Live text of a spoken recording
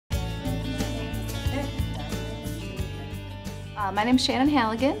My name is Shannon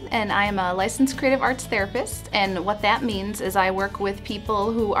Halligan, and I am a licensed creative arts therapist, and what that means is I work with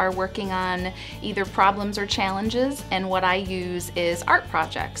people who are working on either problems or challenges, and what I use is art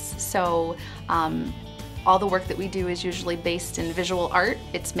projects. So all the work that we do is usually based in visual art.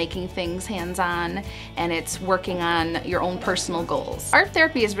 It's making things hands-on, and it's working on your own personal goals. Art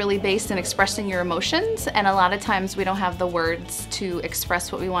therapy is really based in expressing your emotions, and a lot of times we don't have the words to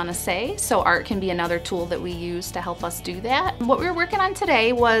express what we want to say, so art can be another tool that we use to help us do that. What we were working on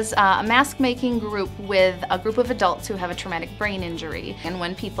today was a mask making group with a group of adults who have a traumatic brain injury. And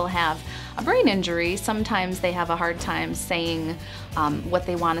when people have a brain injury, sometimes they have a hard time saying what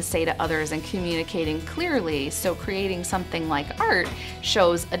they want to say to others and communicating clearly. So creating something like art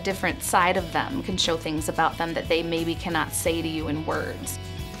shows a different side of them, can show things about them that they maybe cannot say to you in words.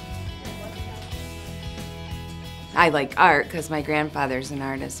 I like art because my grandfather's an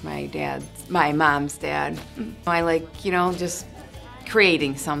artist, my mom's dad. I like, just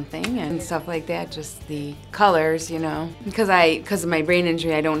creating something and stuff like that, just the colors, Because of my brain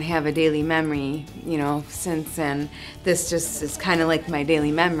injury, I don't have a daily memory, since then. This just is kind of like my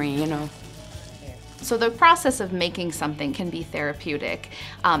daily memory, So the process of making something can be therapeutic.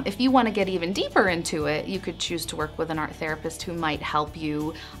 If you want to get even deeper into it, you could choose to work with an art therapist who might help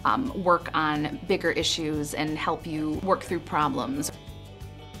you work on bigger issues and help you work through problems.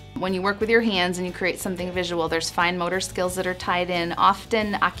 When you work with your hands and you create something visual, there's fine motor skills that are tied in.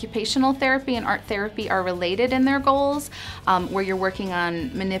 Often occupational therapy and art therapy are related in their goals, where you're working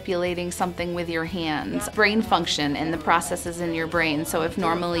on manipulating something with your hands. Brain function and the processes in your brain. So if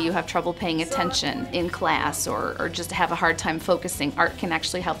normally you have trouble paying attention in class or just have a hard time focusing, art can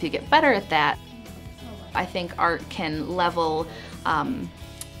actually help you get better at that. I think art can level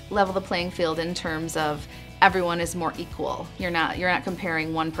the playing field in terms of everyone is more equal. You're not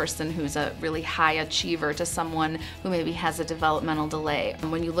comparing one person who's a really high achiever to someone who maybe has a developmental delay.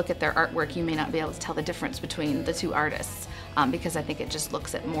 And when you look at their artwork, you may not be able to tell the difference between the two artists because I think it just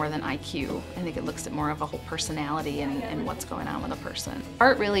looks at more than IQ. I think it looks at more of a whole personality and what's going on with a person.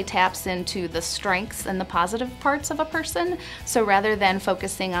 Art really taps into the strengths and the positive parts of a person. So rather than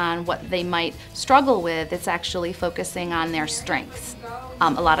focusing on what they might struggle with, it's actually focusing on their strengths. A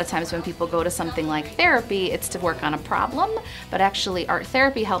lot of times when people go to something like therapy, it's to work on a problem, but actually art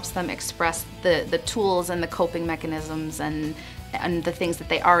therapy helps them express the tools and the coping mechanisms and the things that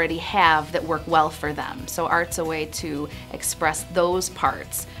they already have that work well for them. So art's a way to express those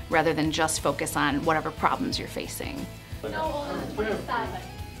parts rather than just focus on whatever problems you're facing. No older than 27.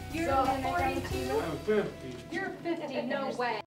 You're 42? I'm 50. You're 50, no way.